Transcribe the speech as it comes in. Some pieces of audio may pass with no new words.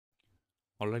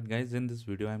Alright guys, in this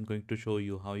video I'm going to show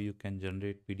you how you can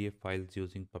generate PDF files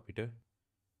using Puppeteer.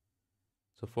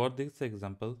 So for this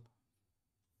example,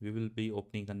 we will be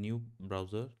opening a new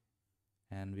browser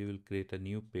and we will create a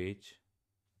new page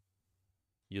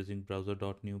using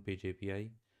browser.newPage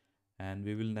API, and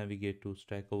we will navigate to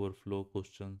Stack Overflow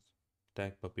questions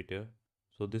tag Puppeteer.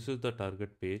 So this is the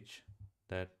target page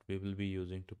that we will be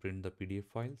using to print the PDF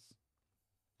files.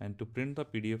 And to print the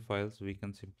PDF files, we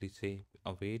can simply say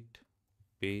await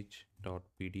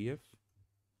page.pdf.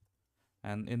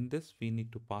 And in this we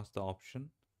need to pass the option.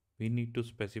 We need to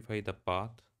specify the path.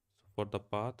 So for the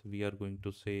path we are going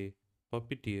to say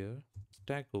Puppeteer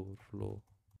Stack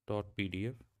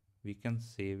Overflow.pdf. We can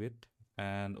save it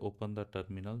and open the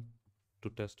terminal to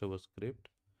test our script.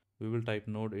 We will type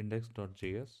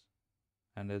nodejs.js,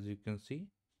 and as you can see,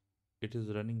 it is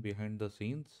running behind the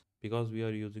scenes because we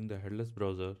are using the headless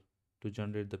browser to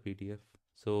generate the PDF.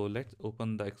 So let's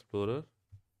open the Explorer,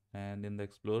 and in the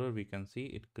Explorer we can see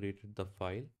it created the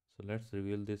file. So let's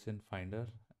reveal this in Finder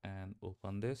and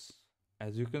open this.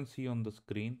 As you can see on the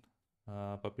screen,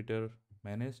 Puppeteer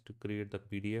managed to create the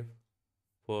PDF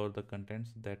for the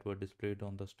contents that were displayed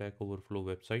on the Stack Overflow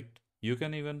website. You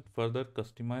can even further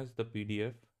customize the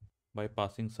PDF by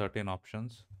passing certain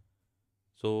options.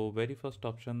 So very first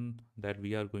option that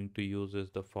we are going to use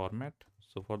is the format.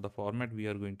 So for the format we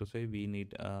are going to say we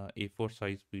need a A4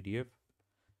 size PDF,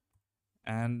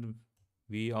 and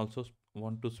we also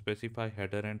want to specify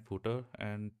header and footer,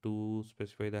 and to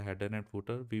specify the header and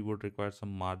footer we would require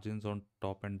some margins on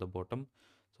top and the bottom.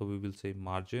 So we will say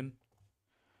margin,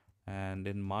 and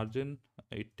in margin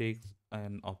it takes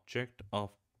an object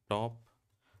of top,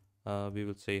 we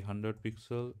will say 100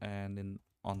 pixel, and in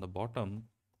on the bottom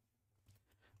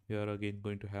we are again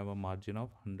going to have a margin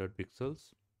of 100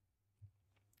 pixels.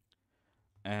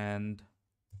 And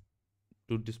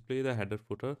to display the header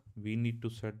footer we need to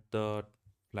set the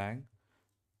flag,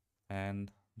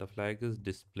 and the flag is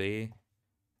display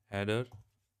header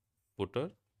footer,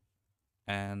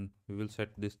 and we will set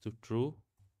this to true.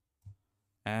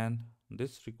 And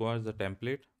this requires a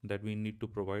template that we need to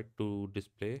provide to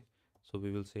display. So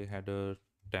we will say header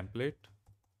template,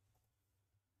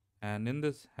 and in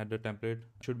this header template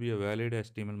should be a valid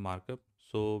HTML markup.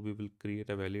 So we will create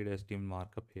a valid HTML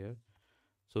markup here.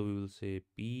 So we will say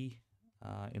P,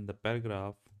 in the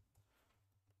paragraph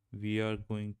we are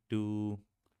going to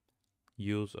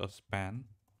use a span,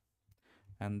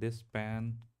 and this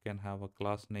span can have a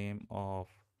class name of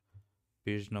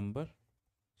page number.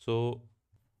 So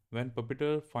when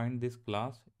Puppeteer find this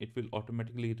class, it will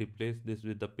automatically replace this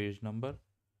with the page number.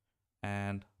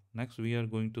 And next we are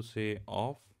going to say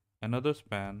of another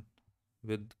span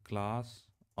with class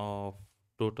of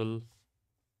total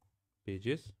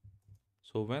pages.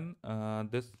 So when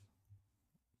this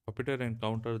Puppeteer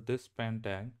encounter this span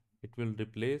tag, it will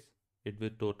replace it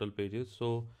with total pages.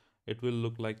 So it will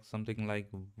look like something like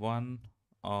 1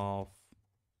 of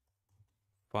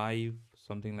 5,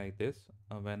 something like this,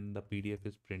 when the PDF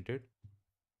is printed.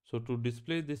 So to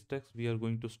display this text, we are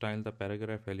going to style the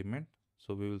paragraph element.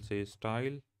 So we will say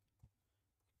style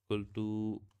equal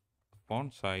to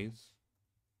font size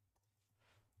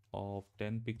of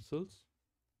 10 pixels.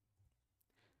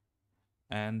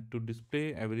 And to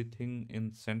display everything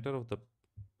in center of the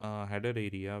header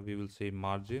area, we will say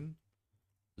margin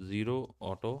 0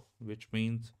 auto, which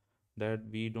means that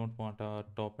we don't want a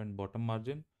top and bottom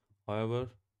margin. However,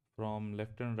 from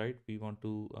left and right, we want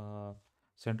to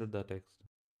center the text.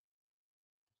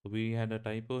 So we had a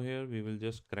typo here. We will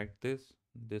just correct this.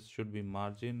 This should be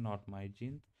margin, not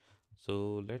margin.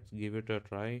 So let's give it a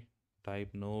try.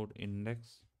 Type node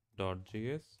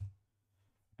index.js,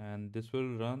 and this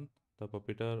will run the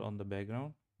Puppeteer on the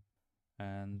background,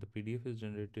 and the PDF is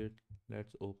generated.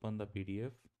 Let's open the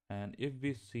PDF, and if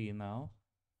we see now,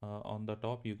 on the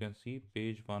top you can see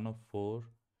page 1 of 4,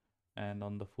 and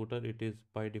on the footer it is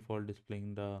by default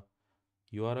displaying the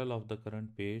URL of the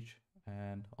current page,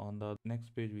 and on the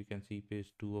next page we can see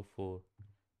page 2 of 4.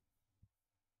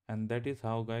 And that is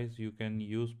how guys you can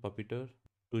use Puppeteer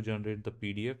to generate the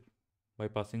PDF by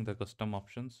passing the custom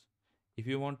options. If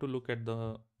you want to look at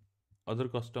the other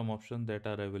custom options that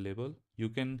are available, you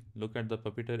can look at the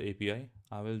Puppeteer API.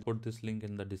 I will put this link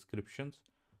in the descriptions,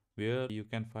 where you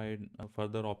can find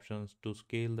further options to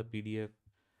scale the PDF,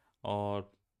 or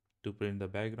to print the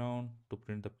background, to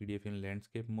print the PDF in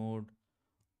landscape mode,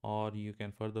 or you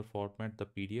can further format the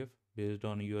PDF based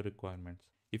on your requirements.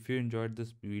 If you enjoyed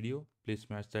this video, please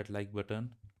smash that like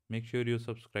button. Make sure you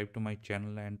subscribe to my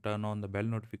channel and turn on the bell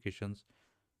notifications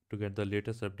to get the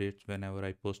latest updates whenever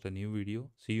I post a new video.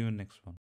 See you in next one.